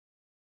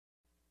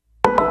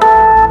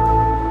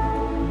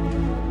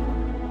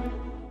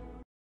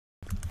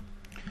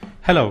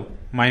Hello,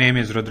 my name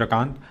is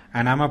Rudra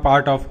and I'm a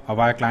part of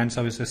Avaya Client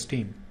Services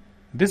team.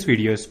 This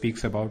video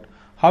speaks about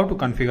how to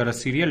configure a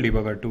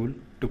Serial-Debugger tool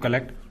to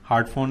collect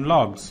hard phone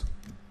logs.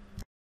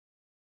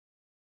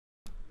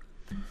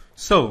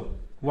 So,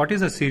 what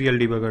is a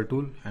Serial-Debugger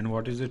tool and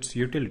what is its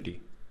utility?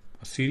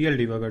 A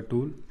Serial-Debugger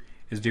tool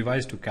is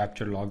devised to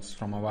capture logs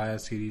from Avaya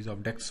series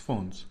of DEX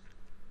phones.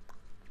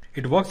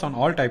 It works on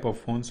all type of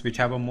phones which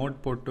have a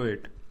mode port to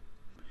it.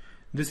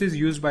 This is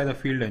used by the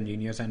field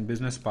engineers and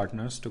business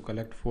partners to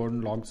collect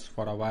phone logs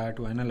for Avaya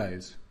to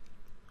analyze.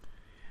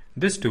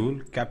 This tool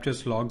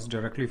captures logs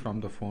directly from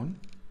the phone.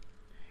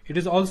 It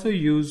is also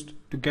used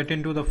to get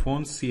into the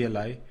phone's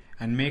CLI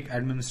and make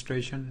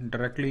administration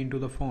directly into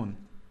the phone.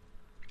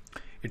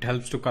 It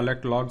helps to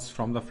collect logs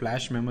from the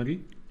flash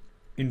memory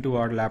into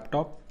our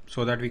laptop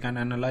so that we can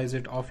analyze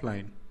it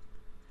offline.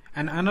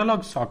 An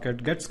analog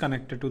socket gets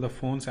connected to the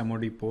phone's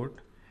MOD port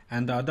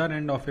and the other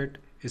end of it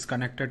is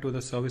connected to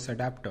the service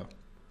adapter.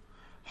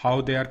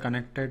 How they are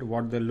connected,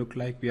 what they look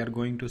like, we are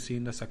going to see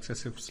in the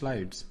successive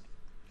slides.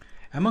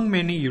 Among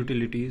many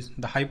utilities,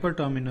 the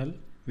hyperterminal,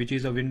 which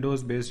is a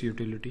Windows-based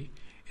utility,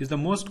 is the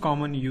most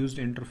common used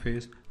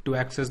interface to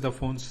access the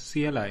phone's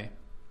CLI.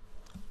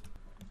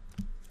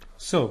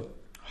 So,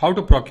 how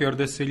to procure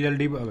this serial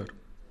debugger?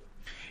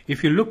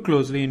 If you look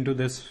closely into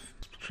this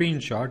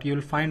screenshot, you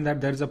will find that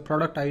there is a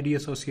product ID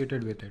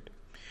associated with it.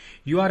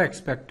 You are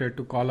expected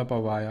to call up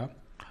Avaya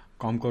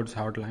Comcode's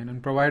hotline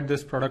and provide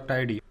this product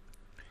ID.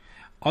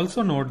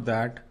 Also note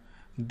that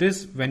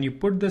when you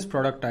put this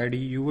product ID,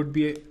 you would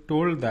be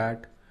told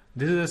that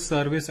this is a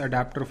service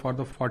adapter for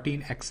the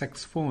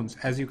 14XX phones,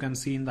 as you can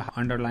see in the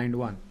underlined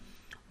one.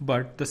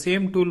 But the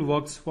same tool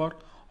works for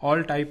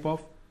all type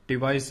of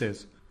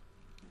devices.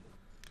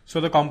 So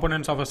the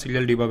components of a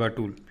serial debugger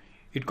tool.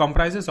 It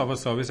comprises of a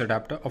service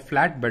adapter, a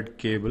flat-bed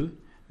cable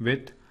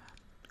with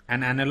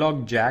an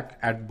analog jack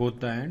at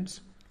both the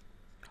ends,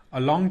 a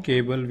long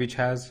cable which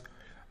has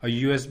a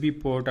USB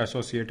port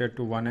associated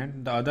to one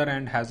end. The other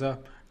end has a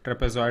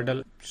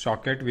trapezoidal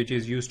socket which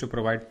is used to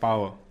provide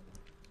power.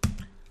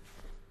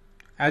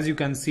 As you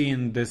can see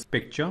in this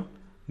picture,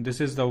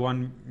 this is the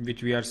one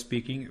which we are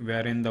speaking,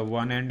 wherein the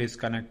one end is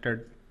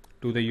connected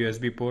to the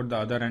USB port, the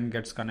other end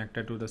gets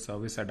connected to the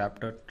service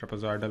adapter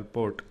trapezoidal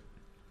port.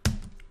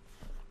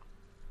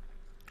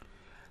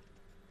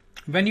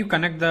 When you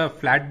connect the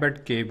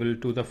flatbed cable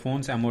to the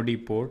phone's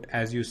MOD port,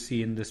 as you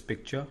see in this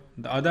picture,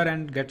 the other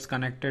end gets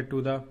connected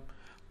to the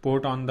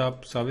port on the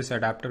service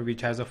adapter which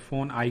has a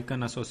phone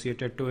icon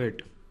associated to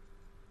it.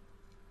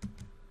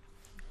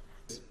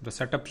 The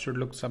setup should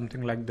look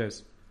something like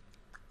this.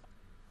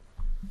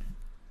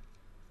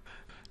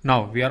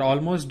 Now we are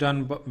almost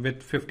done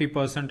with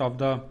 50% of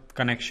the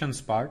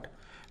connections part.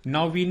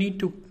 Now we need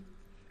to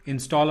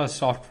install a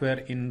software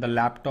in the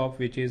laptop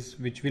which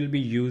will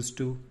be used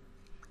to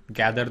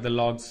gather the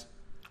logs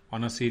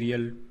on a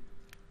serial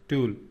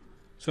tool.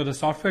 So the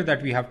software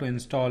that we have to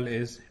install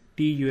is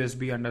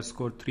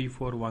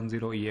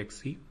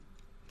TUSB_3410EXE.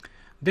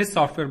 This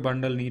software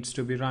bundle needs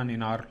to be run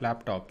in our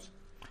laptops.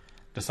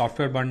 The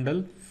software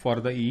bundle for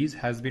the ease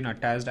has been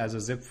attached as a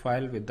zip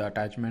file with the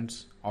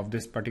attachments of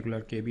this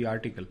particular KB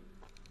article.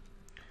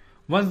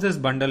 Once this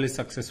bundle is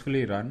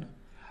successfully run,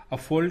 a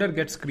folder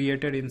gets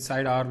created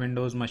inside our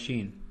Windows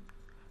machine.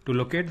 To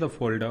locate the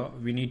folder,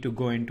 we need to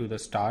go into the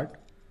Start,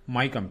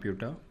 My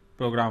Computer,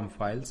 Program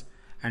Files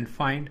and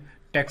find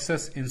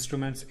Texas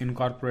Instruments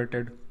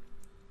Incorporated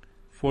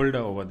folder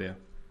over there.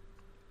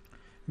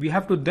 We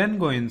have to then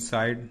go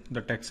inside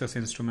the Texas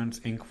Instruments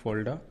Inc.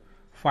 folder,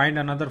 find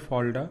another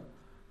folder,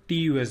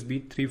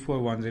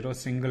 TUSB3410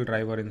 single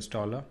driver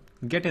installer,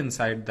 get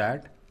inside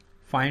that,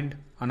 find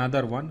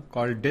another one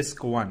called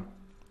disk 1.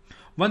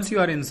 Once you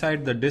are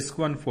inside the disk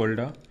 1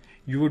 folder,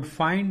 you would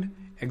find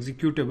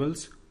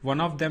executables,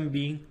 one of them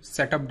being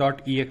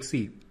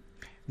setup.exe.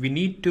 We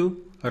need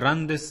to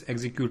run this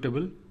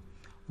executable.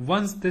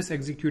 Once this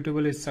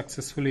executable is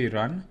successfully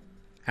run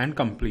and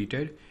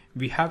completed,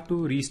 we have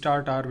to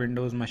restart our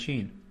Windows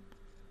machine.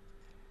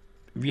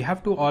 We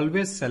have to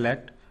always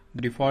select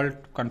the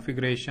default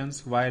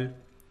configurations while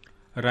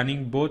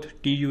running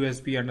both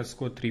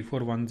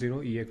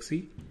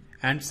TUSB_3410EXE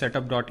and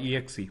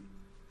setup.exe.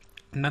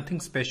 Nothing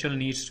special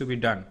needs to be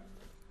done.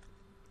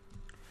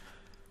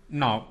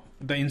 Now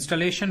the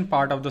installation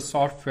part of the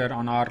software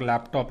on our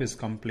laptop is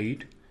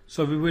complete,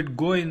 so we would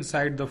go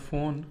inside the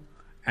phone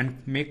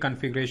and make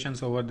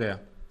configurations over there.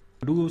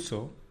 To do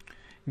so,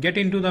 get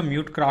into the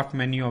mute craft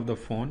menu of the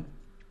phone,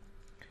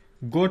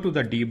 go to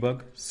the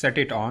debug, set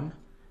it on,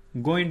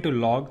 go into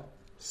log,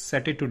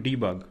 set it to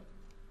debug,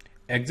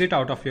 exit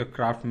out of your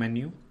craft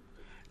menu.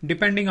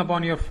 Depending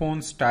upon your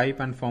phone's type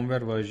and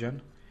firmware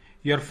version,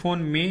 your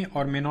phone may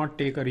or may not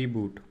take a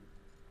reboot.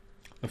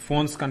 The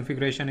phone's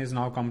configuration is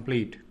now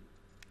complete.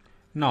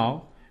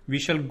 Now we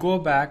shall go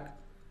back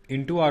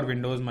into our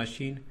Windows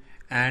machine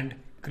and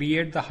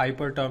create the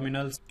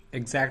hyperterminal's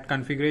exact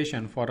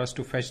configuration for us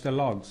to fetch the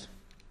logs.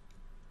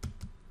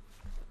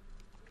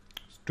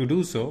 To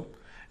do so,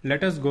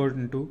 let us go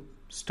into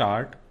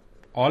Start,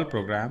 All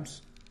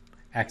Programs,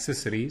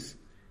 Accessories,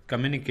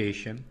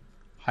 Communication,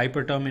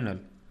 Hyperterminal.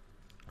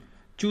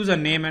 Choose a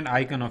name and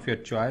icon of your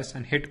choice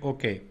and hit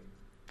OK.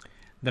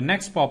 The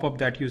next pop-up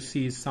that you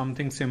see is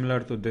something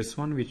similar to this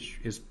one, which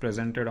is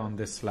presented on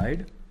this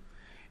slide.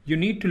 You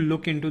need to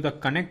look into the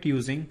connect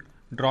using,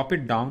 drop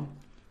it down.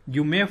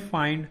 You may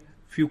find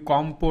few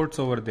COM ports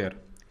over there.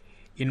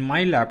 In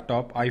my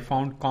laptop, I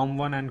found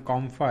COM1 and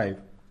COM5.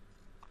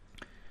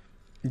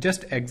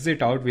 Just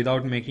exit out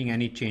without making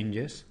any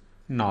changes.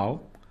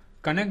 Now,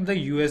 connect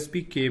the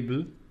USB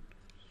cable,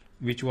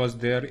 which was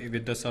there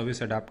with the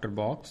service adapter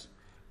box,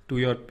 to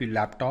your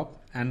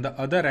laptop and the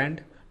other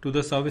end to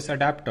the service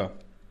adapter.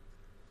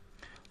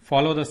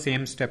 Follow the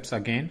same steps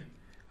again.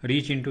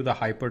 Reach into the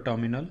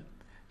hyperterminal,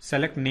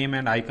 select name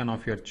and icon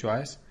of your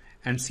choice,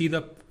 and see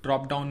the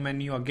drop-down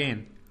menu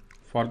again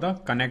for the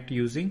connect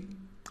using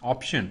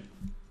option.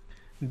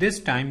 This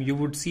time you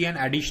would see an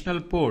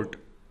additional port.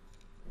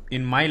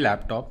 In my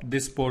laptop,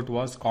 this port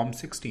was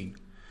COM16.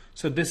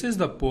 So this is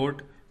the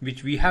port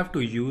which we have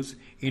to use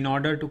in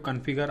order to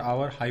configure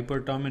our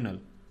hyperterminal.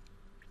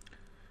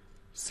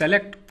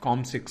 Select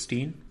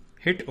COM16,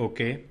 hit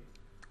OK.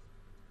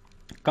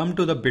 Come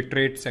to the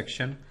bitrate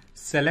section,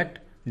 select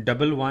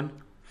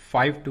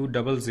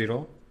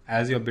 115200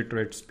 as your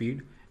bitrate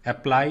speed,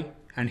 apply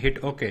and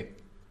hit OK.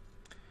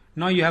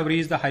 Now you have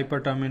reached the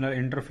hyperterminal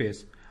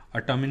interface,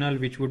 a terminal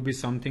which would be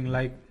something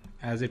like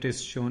as it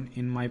is shown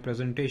in my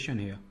presentation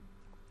here.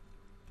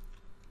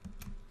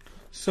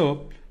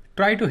 So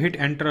try to hit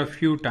enter a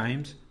few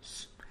times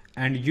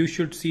and you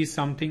should see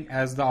something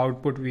as the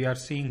output we are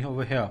seeing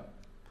over here.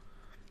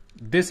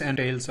 This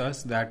entails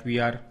us that we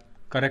are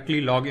correctly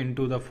logged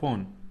into the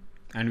phone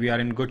and we are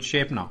in good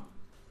shape now.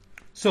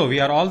 So we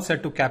are all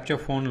set to capture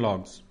phone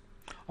logs.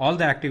 All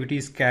the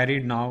activities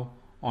carried now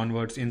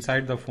onwards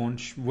inside the phone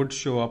would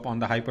show up on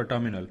the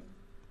hyperterminal.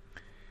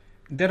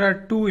 There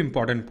are two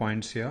important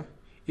points here.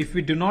 If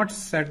we do not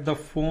set the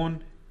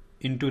phone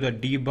into the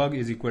debug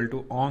is equal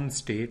to on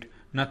state,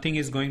 nothing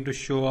is going to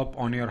show up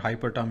on your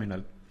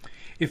hyperterminal.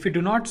 If we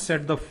do not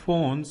set the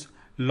phone's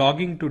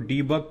logging to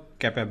debug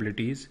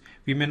capabilities,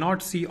 we may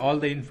not see all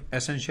the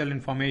essential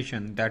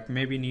information that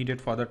may be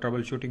needed for the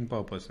troubleshooting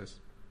purposes.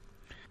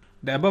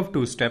 The above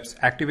two steps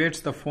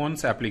activates the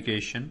phone's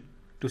application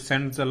to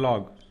send the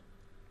log.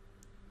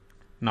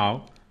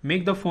 Now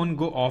make the phone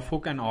go off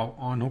hook and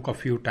on hook a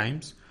few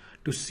times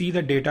to see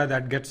the data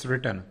that gets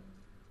written.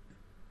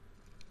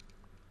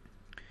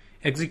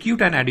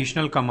 Execute an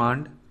additional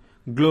command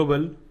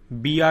global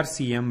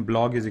brcm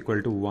blog is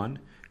equal to 1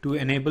 to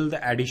enable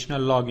the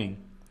additional logging.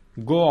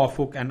 Go off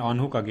hook and on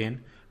hook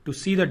again to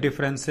see the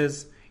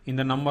differences in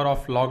the number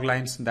of log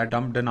lines that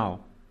dumped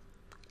now.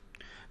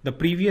 The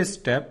previous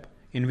step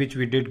in which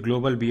we did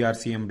global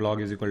brcm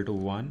blog is equal to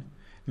 1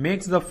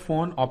 makes the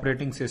phone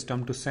operating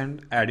system to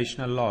send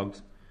additional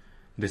logs.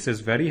 This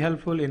is very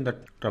helpful in the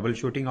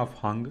troubleshooting of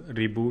hung,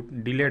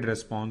 reboot, delayed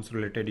response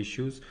related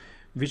issues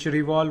which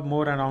revolve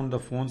more around the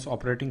phone's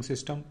operating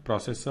system,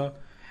 processor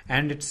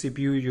and its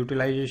CPU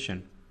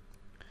utilization.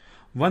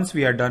 Once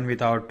we are done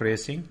with our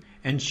tracing,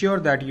 ensure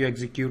that you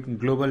execute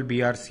global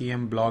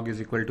brcm blog is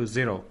equal to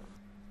 0.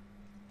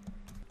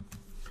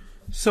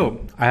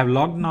 So I have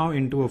logged now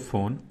into a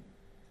phone.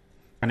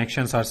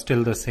 Connections are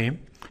still the same.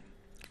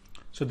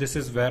 So this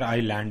is where I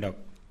land up.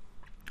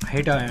 I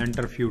hit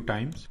enter a few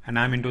times and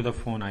I'm into the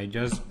phone. I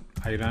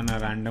run a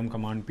random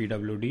command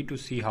pwd to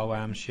see how I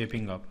am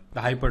shaping up.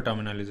 The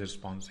hyperterminal is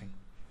responding.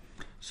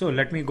 So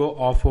let me go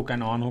off hook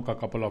and on hook a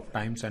couple of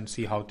times and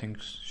see how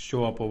things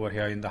show up over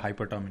here in the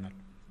hyperterminal.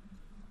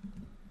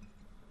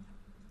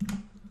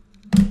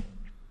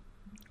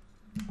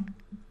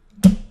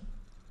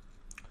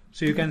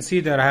 So you can see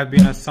there have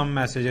been some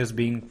messages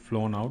being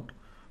flown out.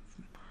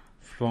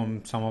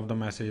 From some of the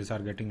messages are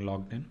getting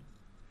logged in.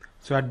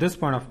 So at this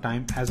point of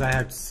time, as I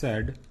had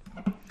said,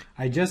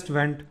 I just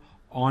went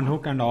on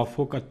hook and off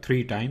hook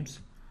 3 times.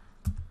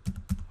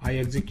 I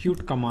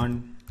execute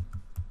command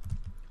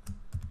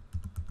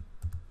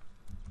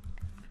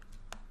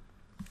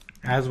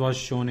as was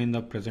shown in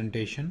the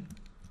presentation.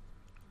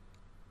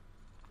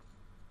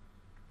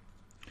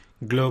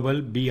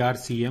 Global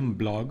brcm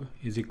blog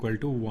is equal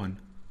to 1.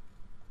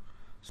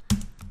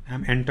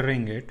 I'm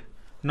entering it.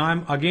 Now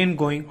I'm again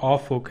going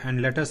off hook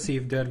and let us see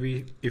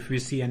if we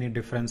see any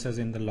differences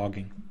in the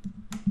logging.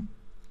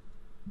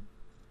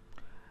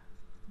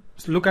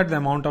 So look at the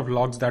amount of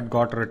logs that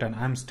got written.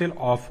 I'm still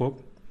off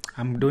hook.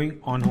 I'm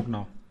doing on hook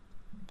now.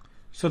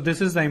 So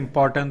this is the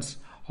importance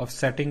of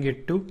setting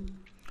it to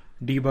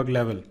debug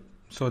level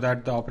so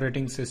that the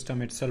operating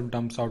system itself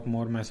dumps out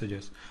more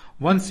messages.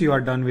 Once you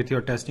are done with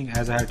your testing,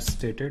 as I had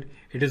stated,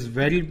 it is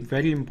very,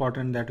 very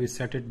important that we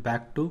set it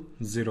back to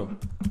 0.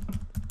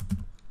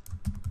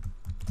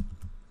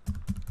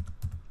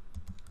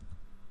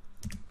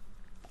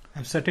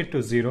 I've set it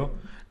to 0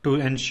 to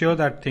ensure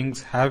that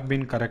things have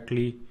been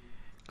correctly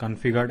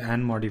configured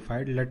and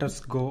modified. Let us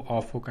go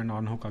off hook and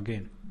on hook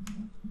again.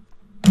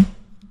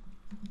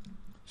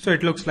 So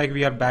it looks like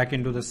we are back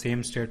into the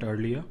same state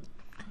earlier.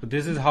 So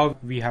this is how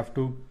we have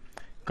to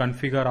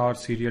configure our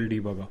serial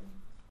debugger.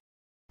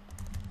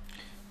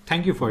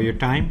 Thank you for your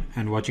time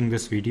and watching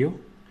this video.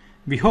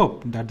 We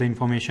hope that the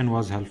information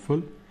was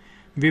helpful.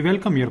 We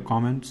welcome your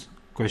comments,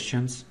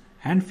 questions,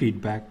 and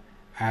feedback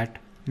at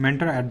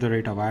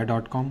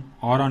mentor@avaya.com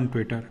or on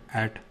Twitter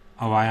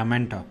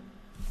 @AvayaMentor.